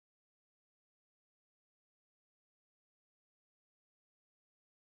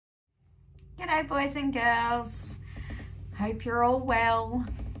G'day boys and girls. Hope you're all well.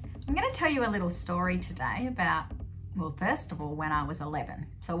 I'm going to tell you a little story today about, well, first of all, when I was 11.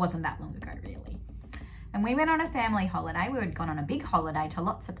 So it wasn't that long ago really. And we went on a family holiday. We had gone on a big holiday to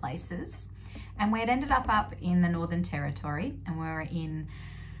lots of places. And we had ended up in the Northern Territory, and we were in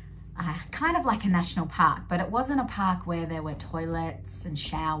kind of like a national park, but it wasn't a park where there were toilets and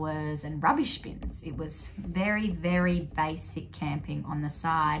showers and rubbish bins. It was very, very basic camping on the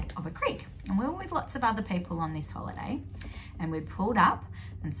side of a creek. And we were with lots of other people on this holiday, and we'd pulled up.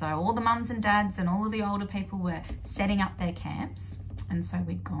 And so all the mums and dads and all of the older people were setting up their camps. And so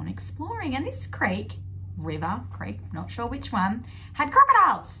we'd gone exploring, and this creek, not sure which one, had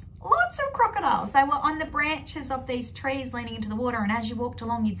crocodiles. Lots of crocodiles. They were on the branches of these trees leaning into the water, and as you walked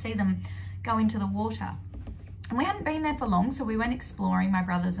along you'd see them go into the water. And we hadn't been there for long, so we went exploring, my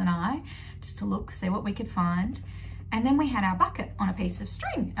brothers and I, just to look, see what we could find. And then we had our bucket on a piece of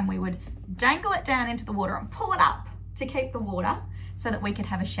string, and we would dangle it down into the water and pull it up to keep the water so that we could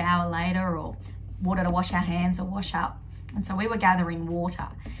have a shower later, or water to wash our hands or wash up. And so we were gathering water.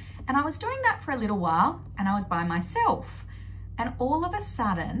 And I was doing that for a little while, and I was by myself. And all of a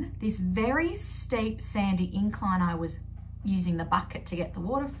sudden, this very steep sandy incline I was using the bucket to get the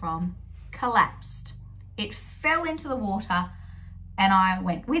water from collapsed. It fell into the water and I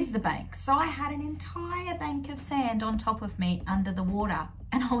went with the bank. So I had an entire bank of sand on top of me under the water,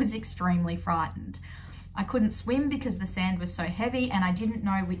 and I was extremely frightened. I couldn't swim because the sand was so heavy, and I didn't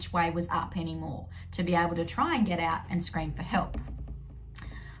know which way was up anymore to be able to try and get out and scream for help.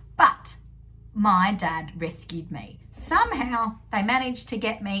 But my dad rescued me. Somehow they managed to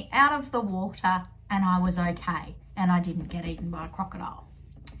get me out of the water, and I was okay, and I didn't get eaten by a crocodile.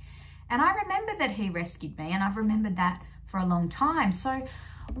 And I remember that he rescued me, and I've remembered that for a long time. So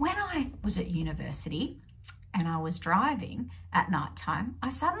when I was at university and I was driving at night time, I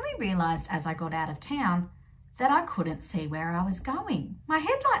suddenly realised as I got out of town that I couldn't see where I was going. My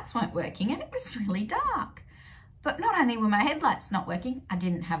headlights weren't working and it was really dark. But not only were my headlights not working, I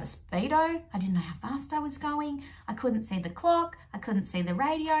didn't have a speedo. I didn't know how fast I was going. I couldn't see the clock. I couldn't see the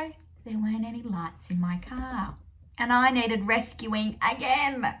radio. There weren't any lights in my car. And I needed rescuing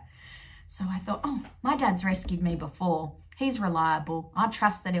again. So I thought, oh, my dad's rescued me before. He's reliable. I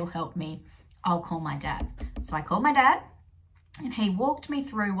trust that he'll help me. I'll call my dad. So I called my dad, and he walked me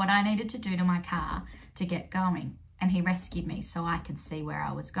through what I needed to do to my car to get going. And he rescued me so I could see where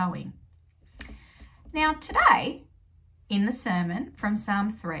I was going. Now today, in the sermon from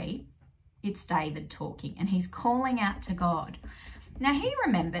Psalm 3, it's David talking, and he's calling out to God. Now he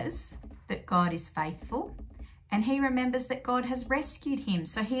remembers that God is faithful, and he remembers that God has rescued him.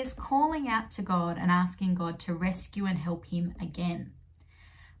 So he is calling out to God and asking God to rescue and help him again.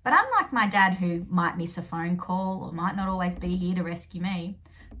 But unlike my dad, who might miss a phone call or might not always be here to rescue me,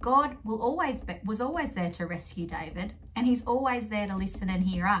 God was always there to rescue David, and he's always there to listen and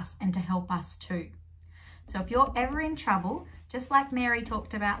hear us and to help us too. So if you're ever in trouble, just like Mary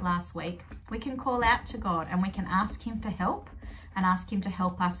talked about last week, we can call out to God and we can ask him for help and ask him to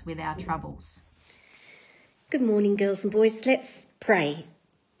help us with our troubles. Good morning, girls and boys. Let's pray.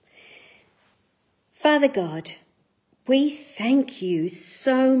 Father God, we thank you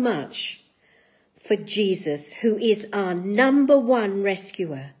so much for Jesus, who is our number one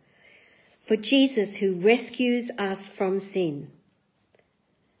rescuer, for Jesus who rescues us from sin.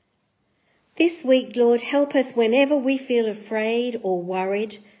 This week, Lord, help us whenever we feel afraid or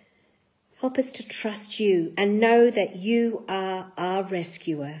worried. Help us to trust you and know that you are our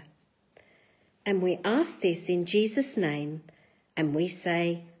rescuer. And we ask this in Jesus' name, and we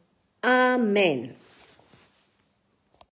say, Amen.